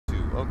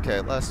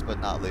Okay, last but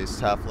not least,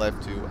 Half-Life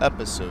 2,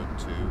 Episode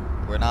 2.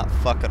 We're not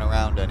fucking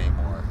around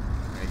anymore.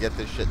 We're gonna get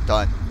this shit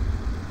done.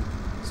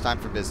 It's time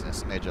for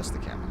business. Let me adjust the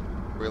camera.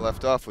 Where we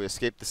left off, we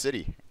escaped the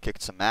city.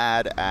 Kicked some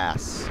mad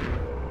ass.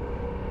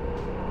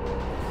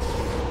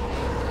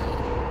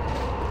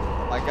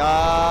 Oh my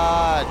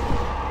god!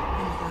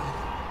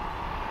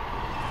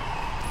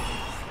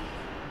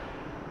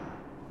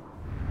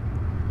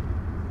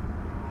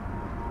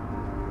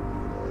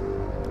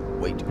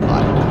 Way too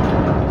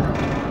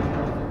hot.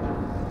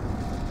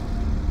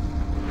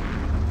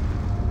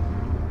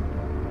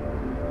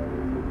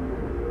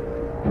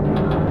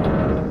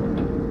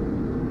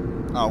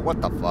 Oh,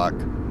 what the fuck?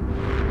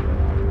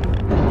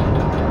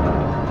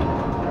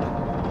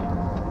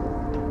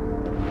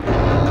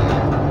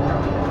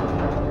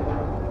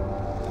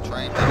 The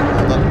train didn't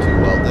hold up too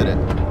well, did it?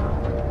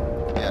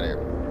 Get me out of here.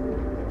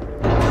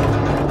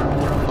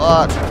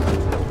 Fuck!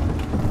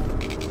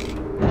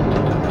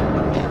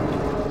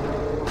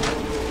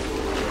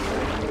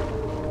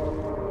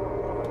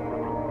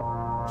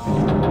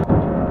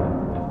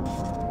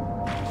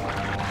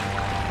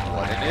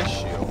 What an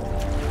issue.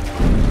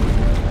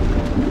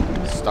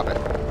 Stop it.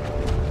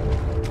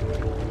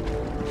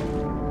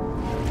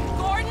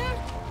 Gordon?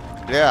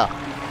 Yeah.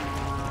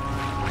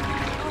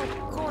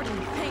 Oh, Gordon,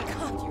 thank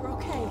God you're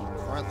okay.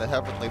 Where in the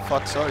heavenly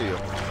fucks are you?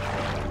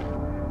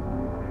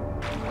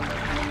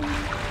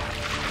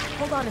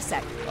 Hold on a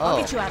sec. I'll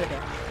get you out of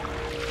there.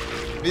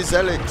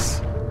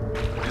 Ms.Alex,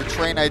 your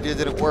train idea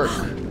didn't work.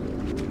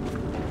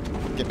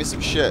 Get me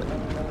some shit.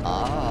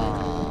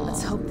 Ah.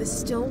 Let's hope this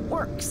still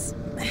works.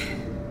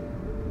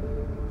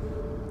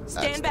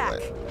 Stand back.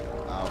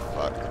 Oh,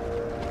 fuck.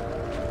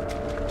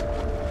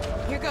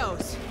 Here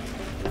goes.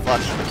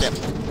 Fuck, I can't.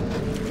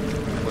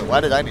 Wait,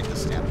 why did I need to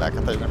stand back?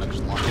 I thought you were gonna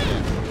just launch it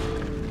in.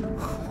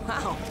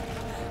 Wow.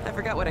 I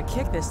forgot what a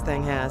kick this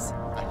thing has.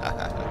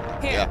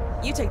 Here,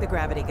 Yeah. you take the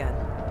gravity gun.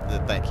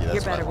 Thank you, that's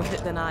You're better fine. with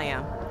it than I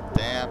am.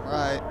 Damn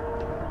right.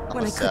 I'm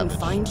When a I couldn't savage.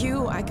 find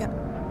you, I got...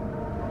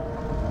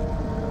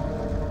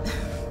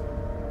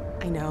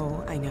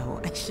 I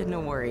know. I shouldn't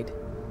have worried.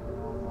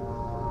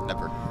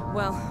 Never.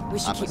 Well, we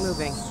should keep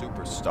moving.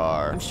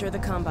 Superstar. I'm sure the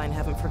Combine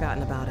haven't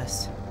forgotten about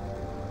us.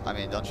 I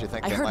mean, don't you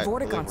think I they heard might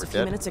believe Vortigaunts we're a few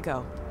dead? minutes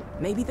ago.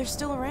 Maybe they're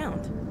still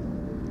around.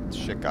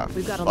 Shit got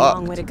We've got a fucked.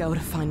 long way to go to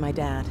find my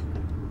dad.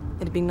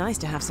 It'd be nice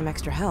to have some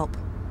extra help.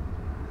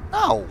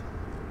 No.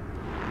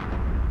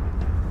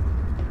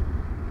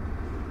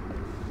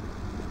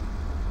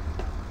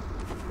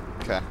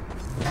 Okay.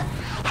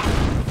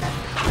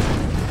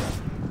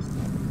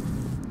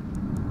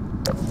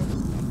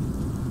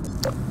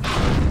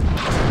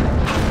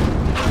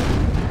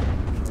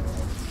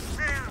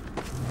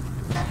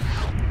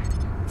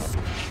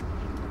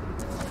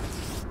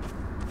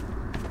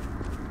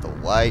 The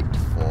White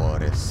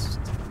Forest.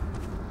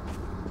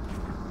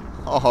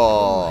 Oh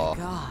Oh, my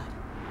God.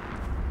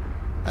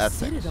 that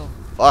thing's Citadel.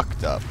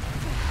 fucked up.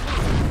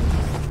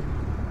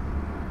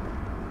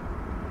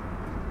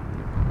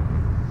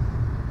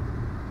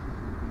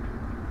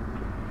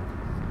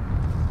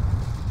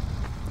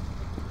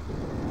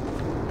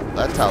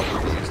 That's how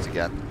we were used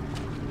again.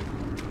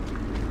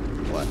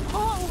 What?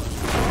 Oh!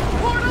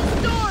 Portal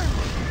storm!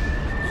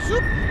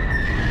 Zoop.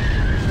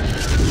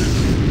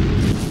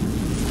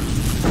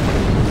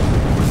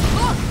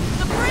 Look!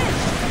 The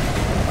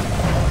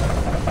bridge!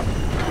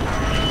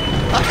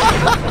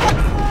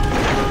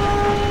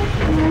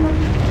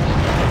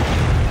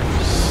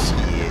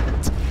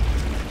 Shit.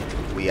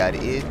 We are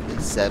in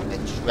some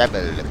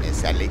trouble,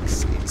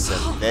 Ms.Alex. In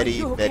some Are very,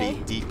 you okay? very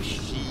deep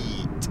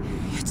shit.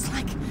 It's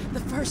like the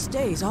first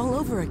days all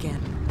over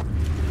again.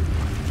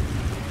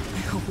 I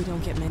hope we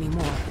don't get many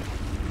more.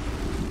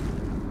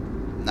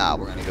 Nah,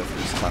 we're gonna go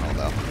through this tunnel,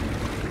 though.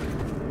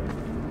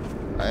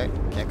 Right?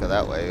 Can't go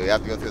that way. We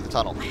have to go through the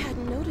tunnel. I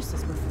hadn't noticed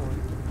this before.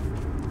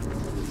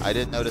 I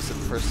didn't notice it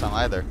the first time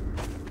either.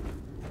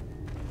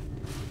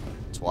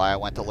 That's why I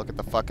went to look at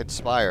the fucking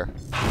spire.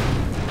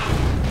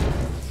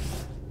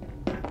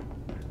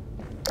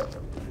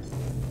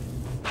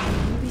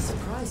 I'd be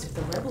surprised if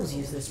the rebels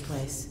use this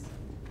place.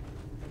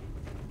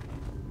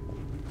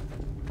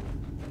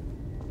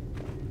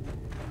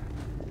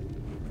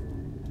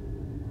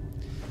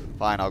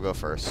 Fine, I'll go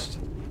first.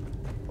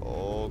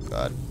 Oh,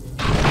 God.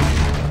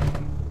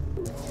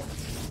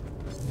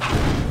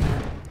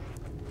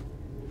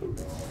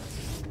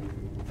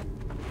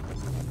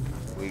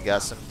 We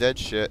got some dead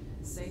shit.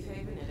 Safe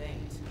haven it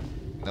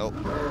ain't. Nope.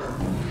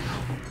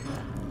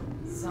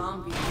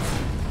 Zombies.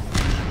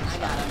 I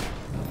got him.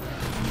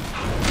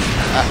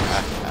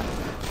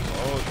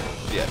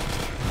 Oh, shit.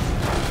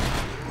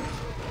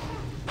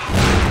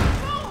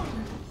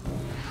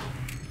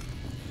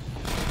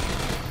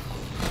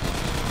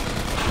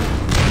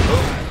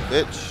 Oh,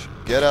 bitch.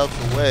 Get out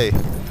the way.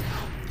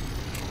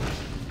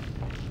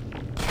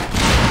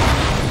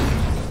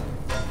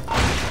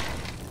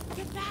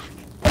 Get back!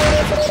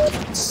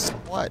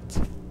 What?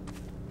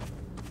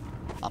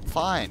 I'm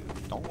fine.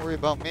 Don't worry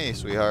about me,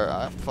 sweetheart.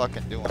 I'm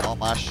fucking doing all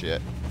my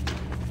shit.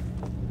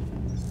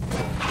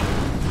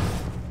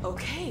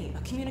 Okay,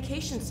 a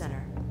communication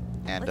center.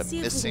 and Let's a see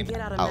if we missing can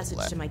get out a outlet.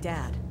 message to my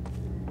dad.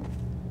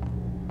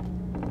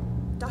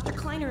 Dr.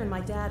 Kleiner and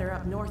my dad are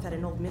up north at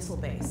an old missile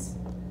base.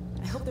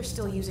 I hope they're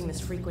still using this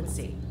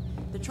frequency.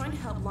 They're trying to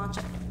help launch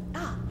a...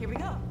 Ah, here we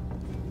go.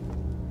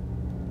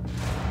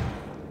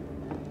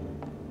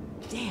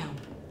 Damn.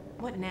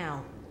 What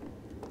now?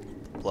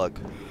 Plug.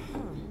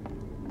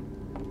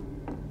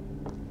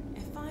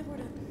 If I were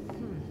to...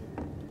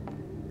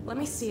 Let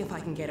me see if I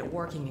can get it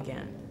working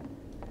again.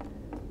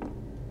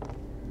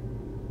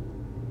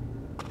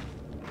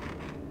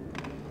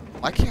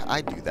 Why can't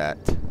I do that?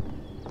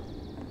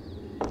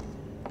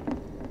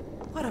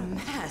 What a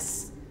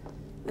mess.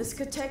 This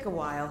could take a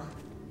while.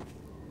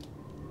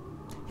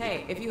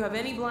 Hey, if you have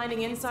any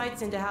blinding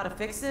insights into how to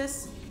fix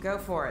this, go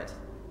for it.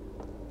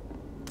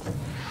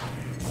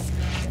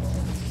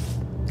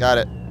 Got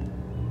it.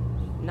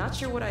 Not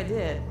sure what I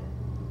did,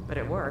 but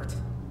it worked.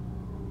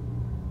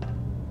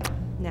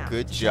 Now,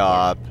 Good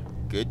job.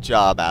 Good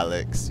job,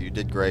 Alex. You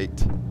did great.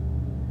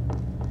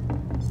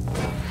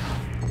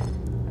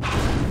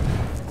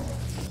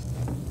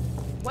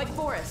 White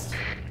Forest!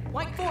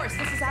 White Forest,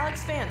 this is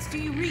Alex Vance. Do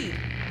you read?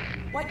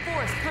 White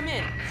Forest, come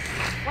in.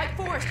 White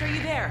Forest, are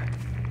you there?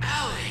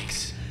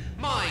 Alex!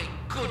 My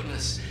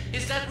goodness!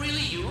 Is that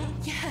really you?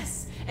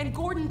 Yes, and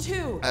Gordon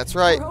too. That's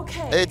right. We're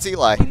okay. It's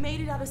Eli. We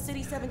made it out of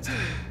City 17.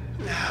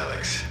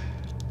 Alex,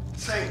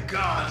 thank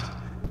God.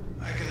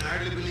 I can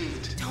hardly believe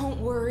it. Don't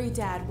worry,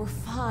 Dad, we're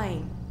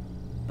fine.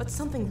 But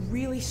something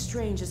really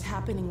strange is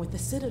happening with the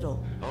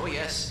Citadel. Oh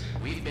yes,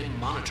 we've been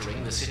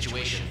monitoring the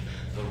situation.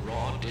 The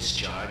raw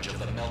discharge of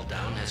the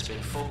meltdown has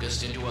been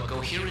focused into a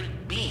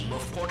coherent beam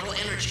of portal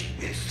energy.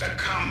 It's the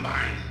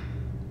Combine.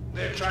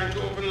 They're trying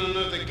to open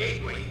another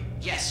gateway.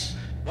 Yes,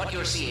 what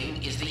you're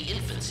seeing is the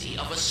infancy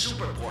of a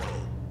super portal.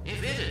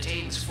 If it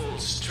attains full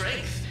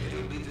strength...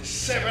 It'll be the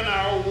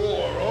 7-hour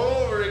war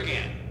all over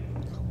again.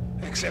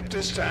 Except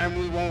this time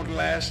we won't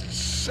last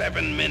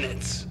 7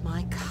 minutes.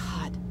 My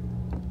God.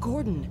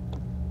 Gordon,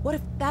 what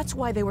if that's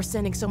why they were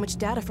sending so much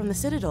data from the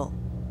Citadel?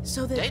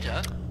 So that...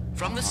 Data?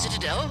 From the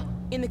Citadel?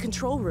 In the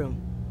control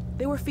room,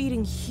 they were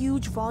feeding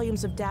huge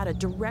volumes of data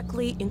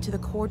directly into the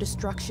core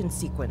destruction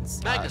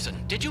sequence.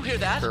 Magnuson, did you hear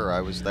that? Sure, I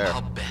was there.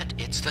 I'll bet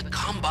it's the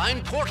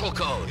Combine portal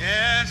code.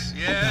 Yes,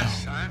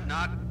 I'm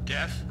not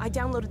deaf. I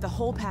downloaded the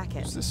whole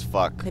packet. Who's this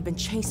fuck? They've been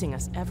chasing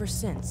us ever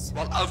since.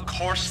 Well, of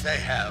course they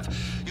have.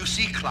 You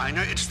see,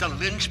 Kleiner, it's the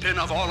linchpin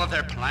of all of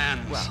their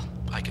plans. Well,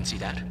 I can see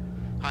that.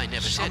 I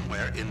never said...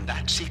 Somewhere in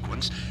that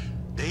sequence,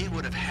 they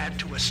would have had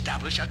to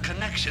establish a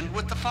connection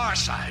with the far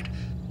side.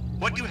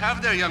 What you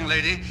have there, young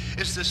lady,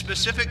 is the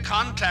specific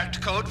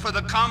contact code for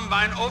the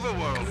Combine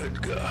overworld.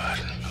 Good God.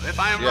 If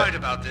I am right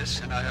about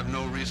this, and I have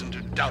no reason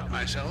to doubt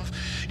myself,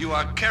 you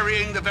are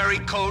carrying the very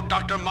code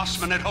Dr.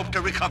 Mossman had hoped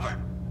to recover.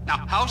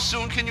 Now, how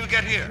soon can you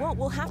get here? Well,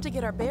 we'll have to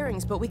get our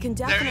bearings, but we can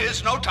definitely... There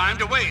is no time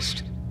to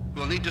waste.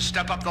 We'll need to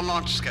step up the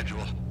launch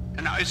schedule.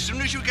 And now, as soon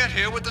as you get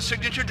here with the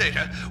signature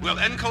data, we'll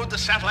encode the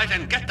satellite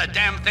and get the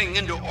damn thing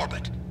into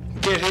orbit.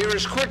 Get here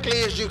as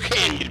quickly as you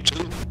can, you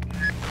two.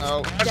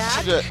 Oh,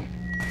 Dad? shit.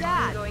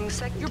 Dad, Ongoing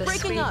sector you're breaking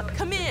sweep. up.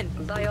 Come in.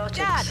 Biotics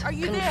Dad, are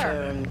you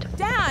confirmed.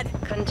 there? Dad!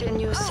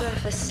 Continue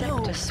surface sector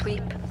no.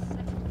 sweep.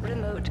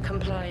 Remote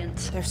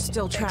compliance. They're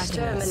still tracking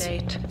us.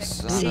 Exterminate.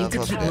 Son Seek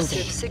of a passive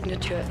bitch.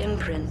 signature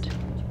imprint.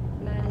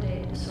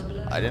 Mandate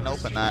sublime I didn't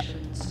open that.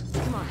 restrictions.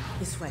 Come on,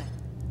 this way.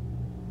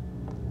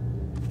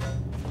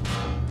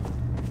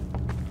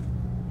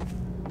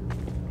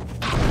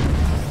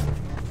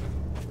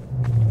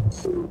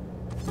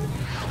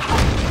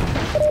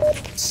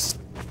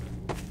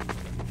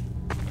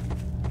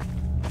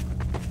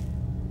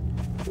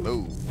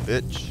 Move,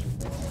 bitch.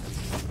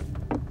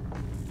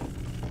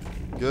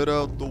 Get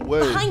out the way.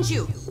 Behind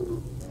you!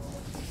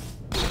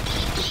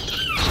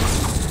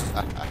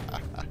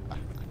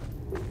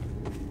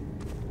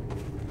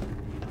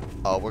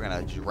 Oh, we're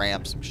gonna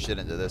ram some shit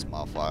into this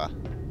motherfucker.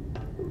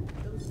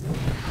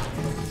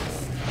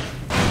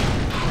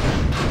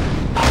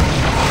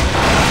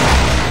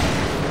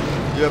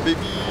 Yeah, baby.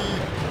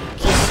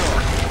 Kiss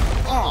her.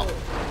 Oh,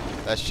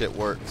 that shit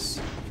works.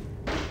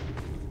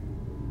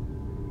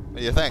 What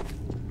do you think?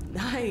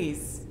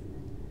 Nice.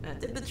 That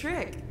did the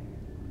trick.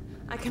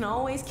 I can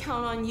always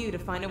count on you to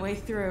find a way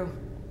through.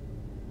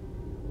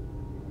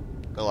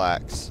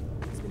 Relax.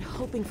 He's been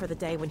hoping for the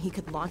day when he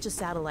could launch a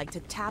satellite to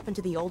tap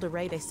into the old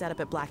array they set up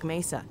at Black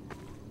Mesa.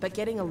 But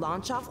getting a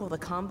launch off while the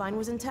Combine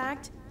was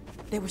intact?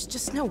 There was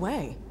just no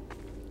way.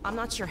 I'm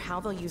not sure how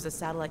they'll use the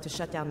satellite to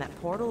shut down that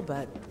portal,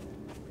 but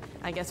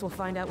I guess we'll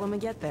find out when we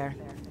get there.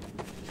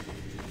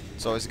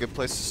 It's always a good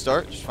place to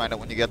start. Just find out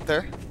when you get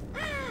there.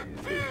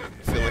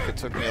 I feel like it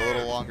took me a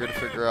little longer to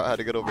figure out how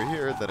to get over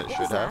here than it What should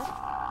was have.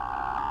 that?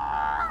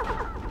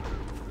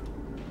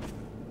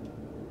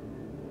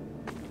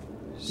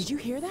 Did you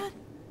hear that?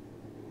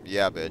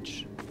 Yeah,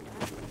 bitch.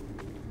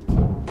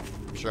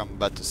 I'm sure I'm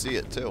about to see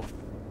it too.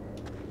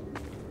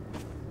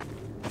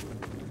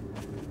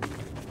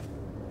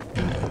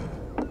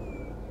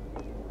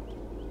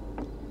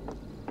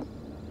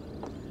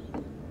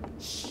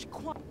 Shh,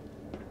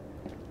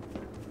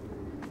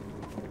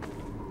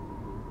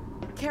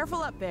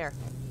 Careful up there.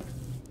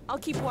 I'll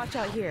keep watch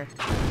out here.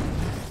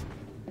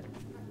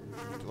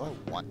 Do I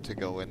want to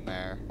go in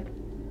there?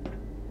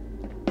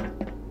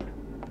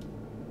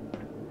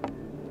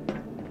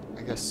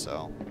 I guess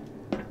so.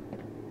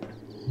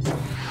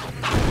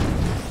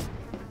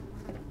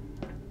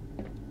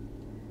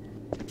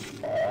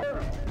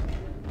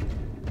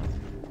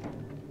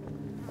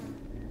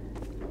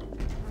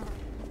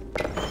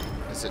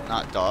 Is it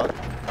not dog?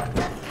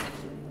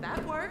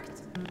 That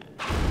worked.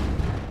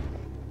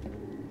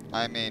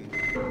 I mean...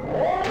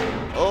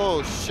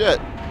 Oh, shit!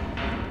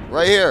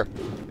 Right here!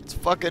 It's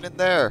fucking in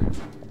there!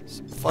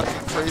 Some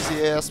fucking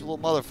crazy ass little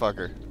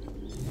motherfucker.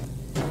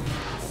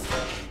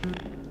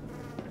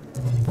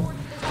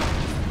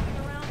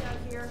 Around out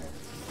here.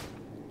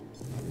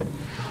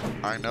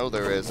 I know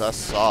there is. I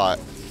saw it.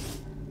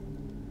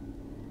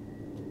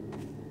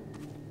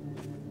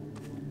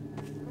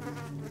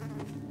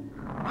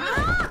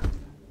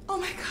 Oh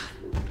my god.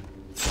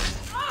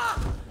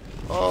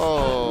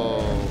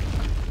 Oh.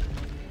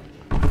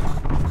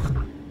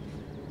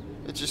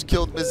 It just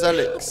killed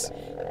Ms.Alex.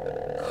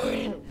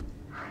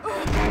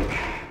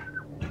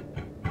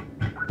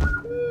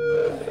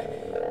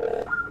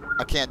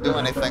 I can't do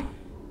anything.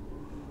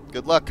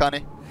 Good luck,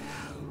 honey.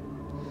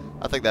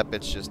 I think that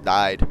bitch just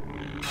died.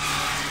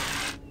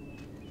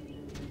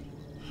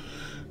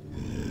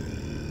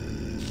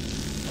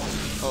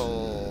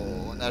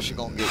 Oh, now she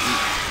gonna get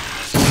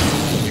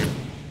eaten.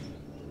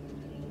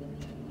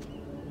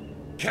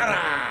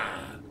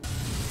 Kara!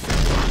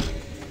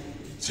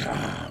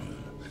 Jam.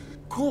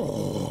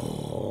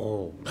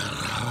 Cool.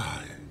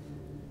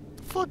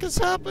 The fuck is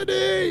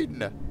happening?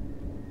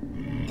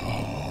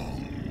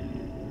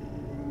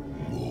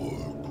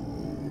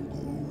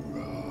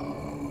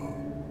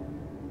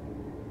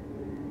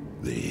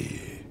 The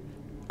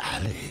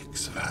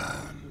Alex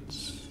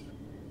fans.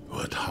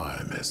 What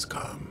harm has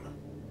come?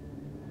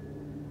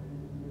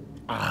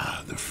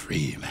 Ah, the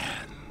free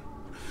man.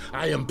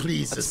 I am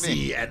pleased That's to me.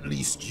 see at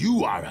least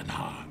you are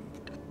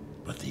unharmed.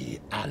 But the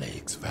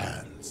Alex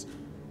fans,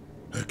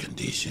 her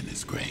condition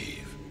is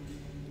grave.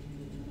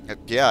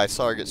 Yeah, I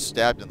saw her get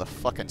stabbed in the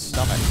fucking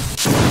stomach.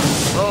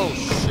 Oh,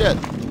 shit.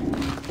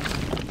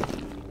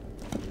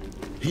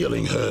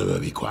 Healing her will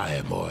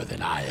require more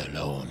than I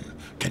alone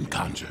can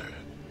conjure.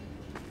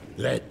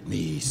 Let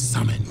me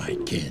summon my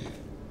kin.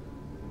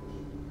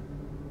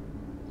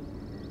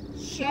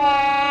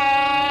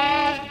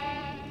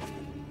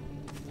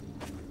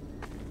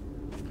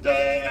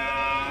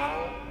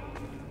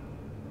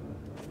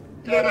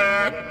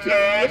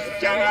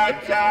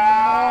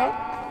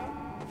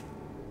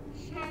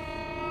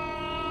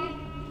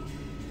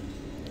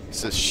 He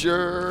says,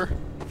 sure.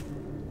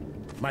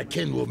 My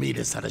kin will meet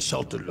us at a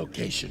sheltered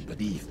location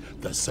beneath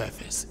the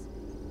surface.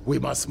 We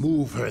must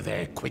move her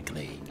there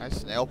quickly.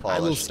 Nice nail I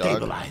will polish, dog.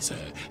 stabilize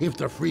her if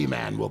the free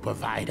man will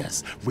provide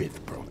us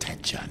with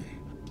protection.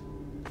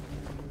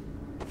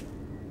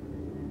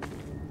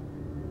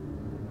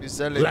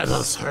 Ms.Alex. Let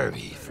us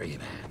hurry, free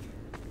man.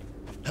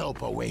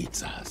 Help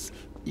awaits us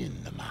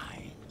in the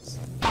mines.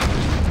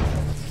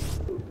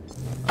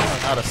 Oh,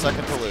 not a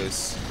second to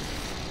lose.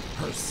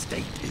 Her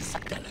state is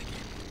delicate.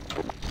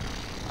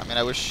 I mean,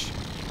 I wish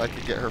I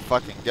could get her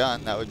fucking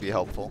gun. That would be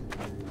helpful.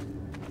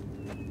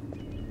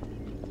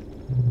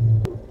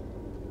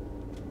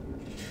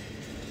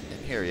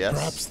 In here, yes?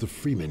 Perhaps the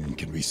Freeman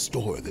can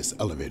restore this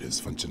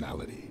elevator's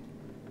functionality.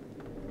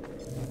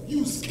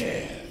 You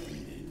scared.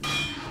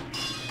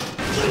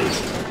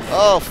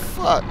 Oh,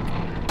 fuck.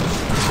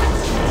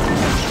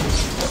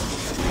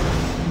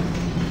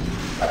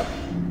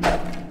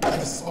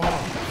 Press on,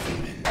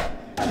 Freeman.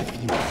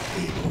 If you are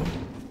able,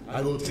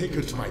 I will take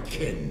her to my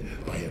kin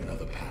by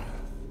another path.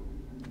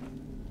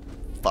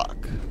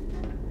 Fuck.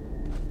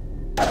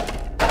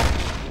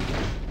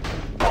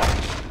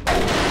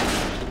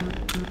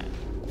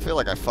 I feel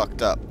like I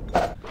fucked up.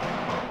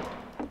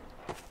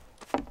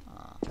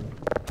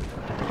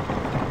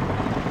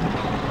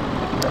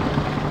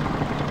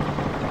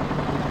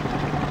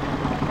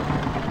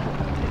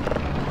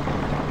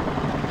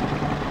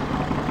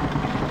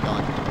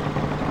 Going.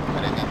 I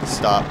didn't need to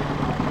stop.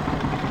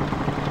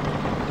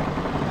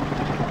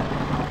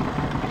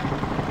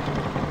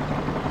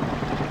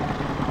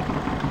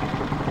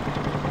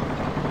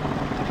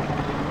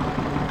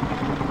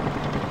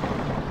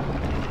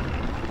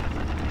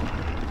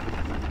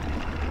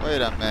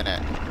 Wait a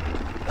minute.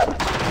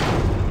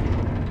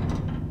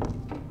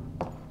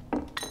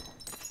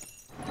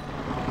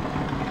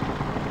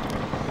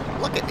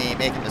 Look at me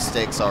making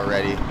mistakes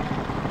already.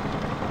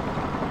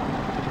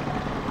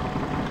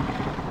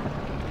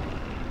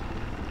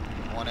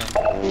 One in.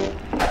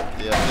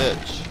 Yeah,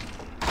 bitch.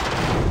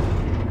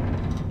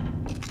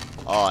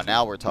 Oh,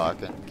 now we're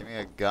talking. Give me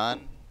a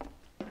gun.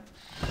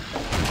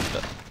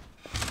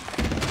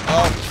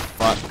 Oh,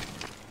 fuck.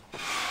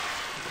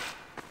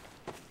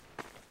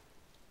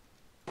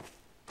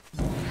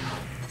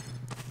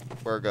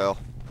 Virgo.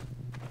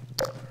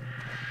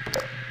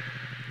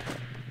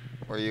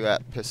 Where you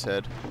at,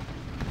 pisshead?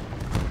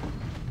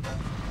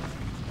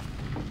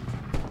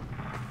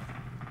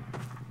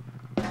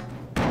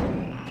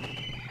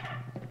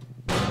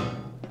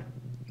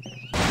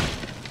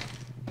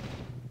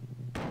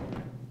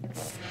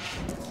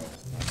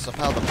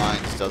 Somehow the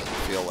mines doesn't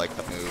feel like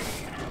the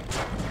move.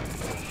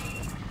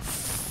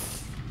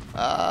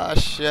 Ah,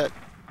 shit.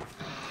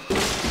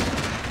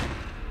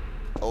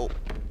 Oh.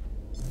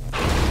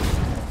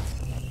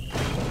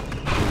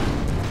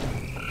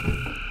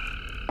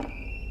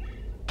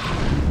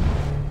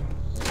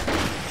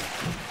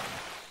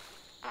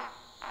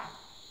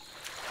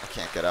 I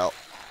can't get out.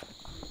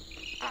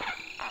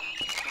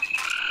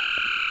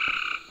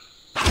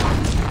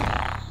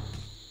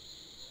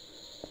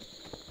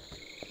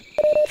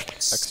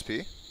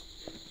 XP.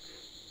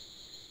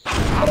 Oh,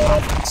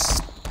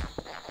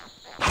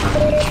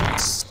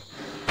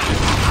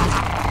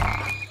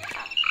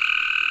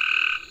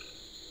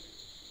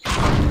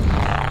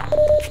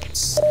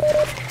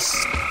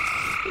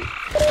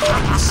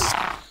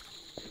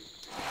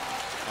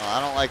 I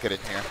don't like it in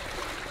here.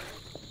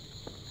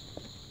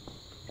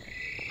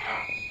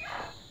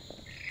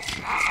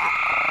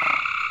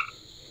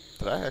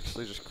 Did I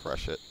actually just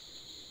crush it?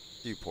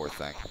 You poor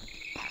thing.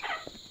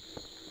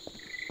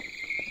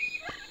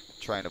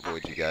 Try and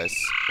avoid you guys.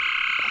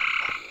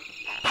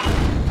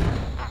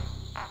 I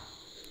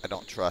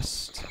don't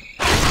trust.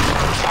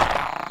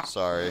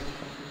 Sorry.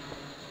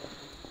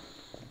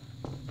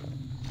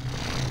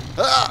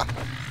 Ah!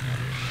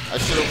 I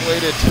should have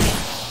waited.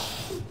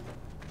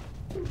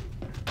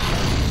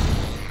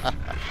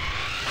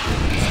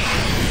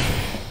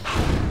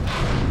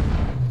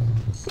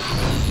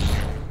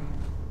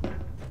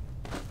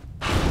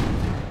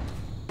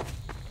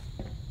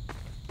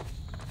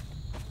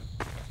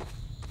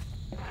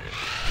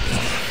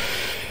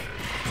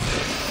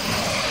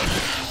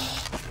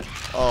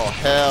 Oh,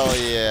 hell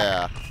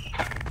yeah.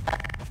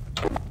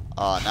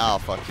 Oh, now I'll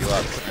fuck you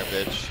up, come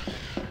here, bitch.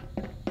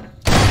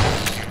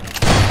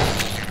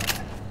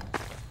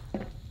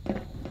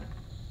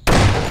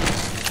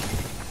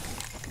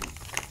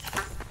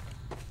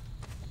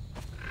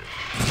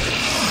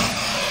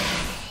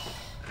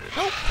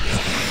 Nope.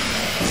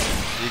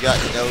 You got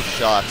no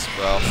shots,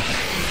 bro.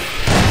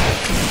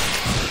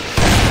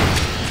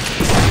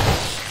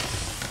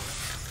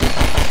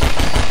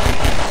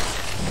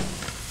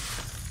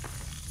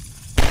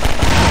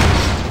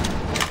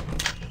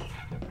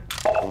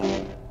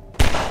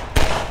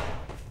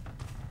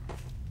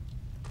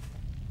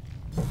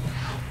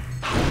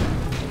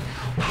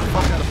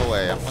 Fuck out of the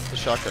way. I want the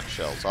shotgun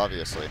shells,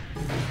 obviously.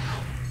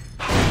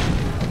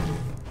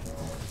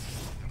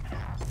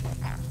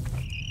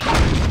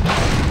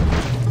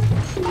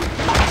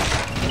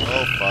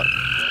 Oh, fuck.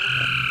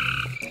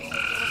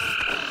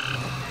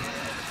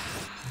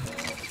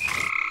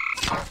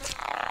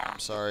 I'm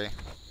sorry.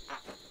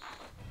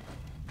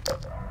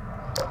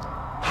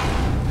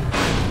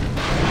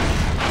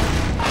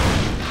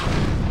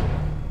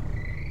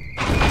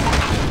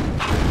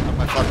 Out of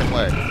my fucking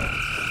way.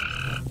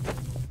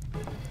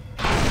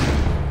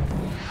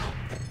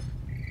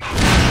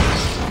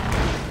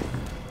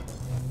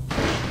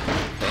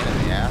 Pain in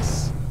the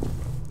ass.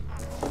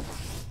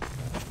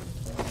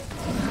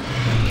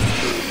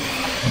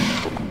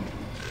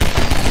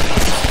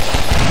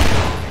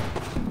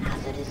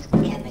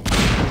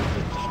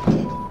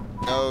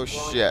 No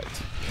shit.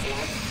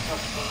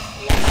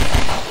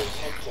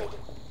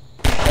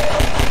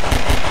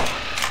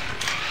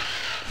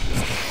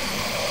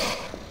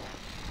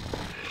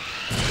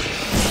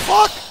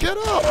 Fuck, get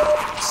up!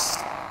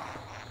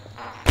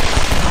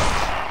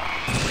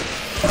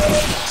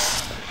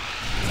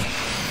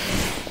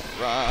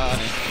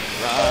 Running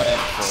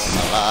for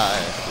my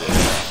life,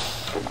 yeah.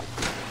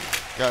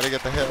 Gotta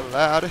get the hell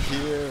out of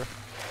here.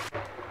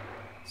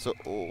 So,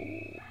 oh.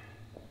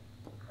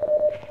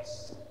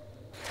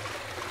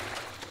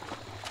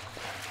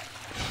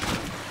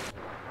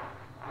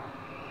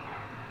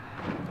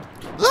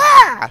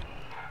 Ah!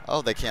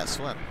 Oh, they can't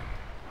swim.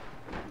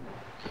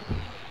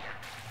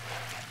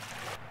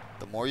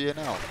 The more you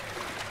know.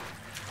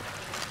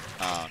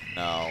 Oh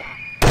no.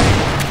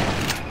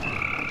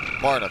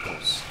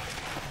 Barnacles.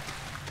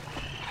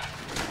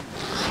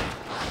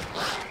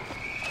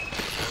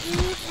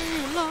 Leave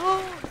me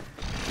alone.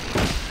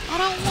 I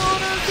don't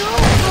wanna go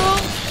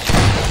home.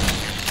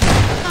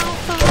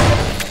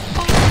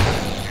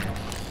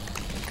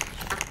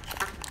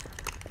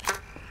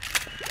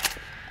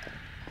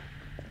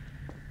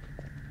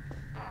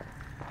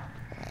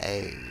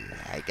 Hey,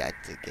 I got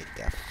to get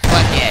the fuck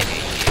out of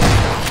here.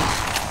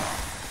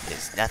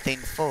 There's nothing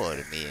for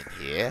me in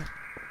here.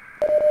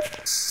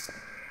 Just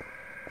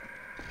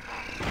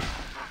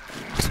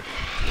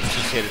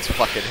hit its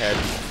fucking head.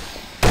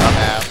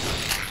 Dumbass.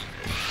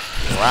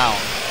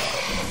 Round.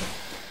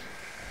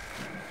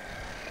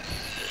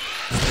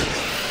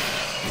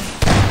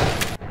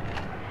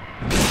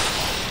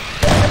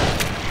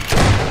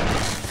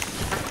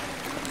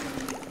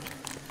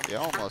 You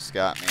almost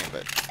got me,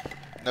 but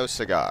no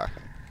cigar.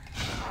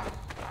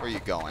 Where are you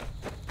going?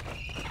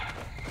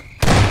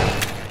 You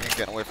ain't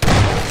getting away from me,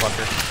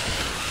 motherfucker.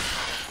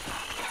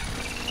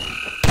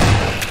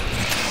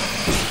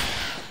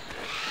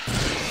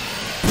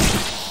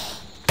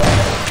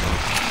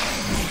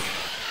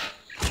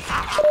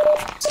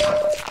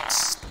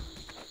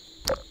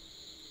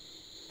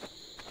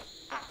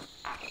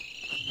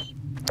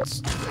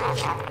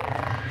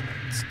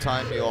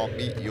 all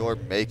meet your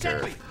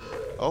maker.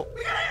 Oh.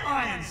 We got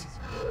antlions!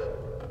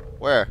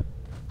 Where?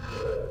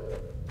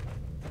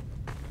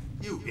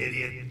 You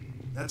idiot.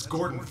 That's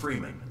Gordon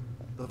Freeman.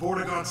 The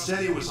Vortigaunt said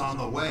he was on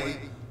the way.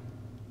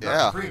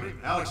 Yeah. Dr. Freeman,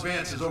 Alex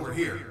Vance is over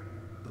here.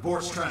 The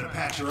Vort's trying to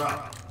patch her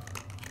up.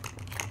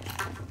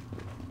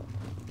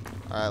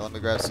 Alright, let me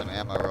grab some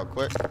ammo real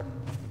quick.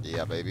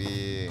 Yeah,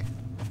 baby.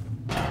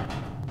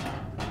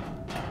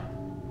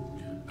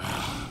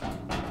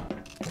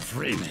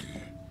 Freeman,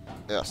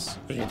 Yes.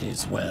 it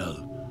is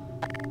well.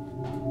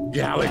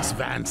 Alex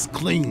Vance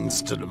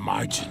clings to the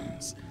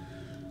margins.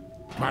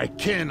 My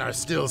kin are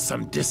still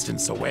some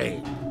distance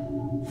away.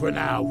 For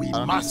now, we I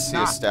don't must see a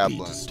not stab be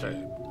wound.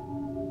 disturbed.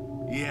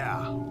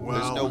 Yeah, well...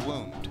 There's no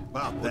wound.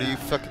 About What are you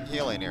that. fucking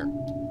healing here?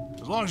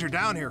 As long as you're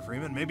down here,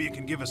 Freeman, maybe you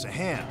can give us a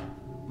hand.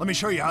 Let me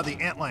show you how the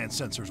antlion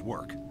sensors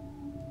work.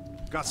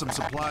 Got some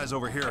supplies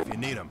over here if you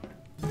need them.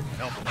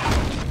 Help them out.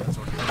 That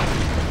sort of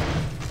thing.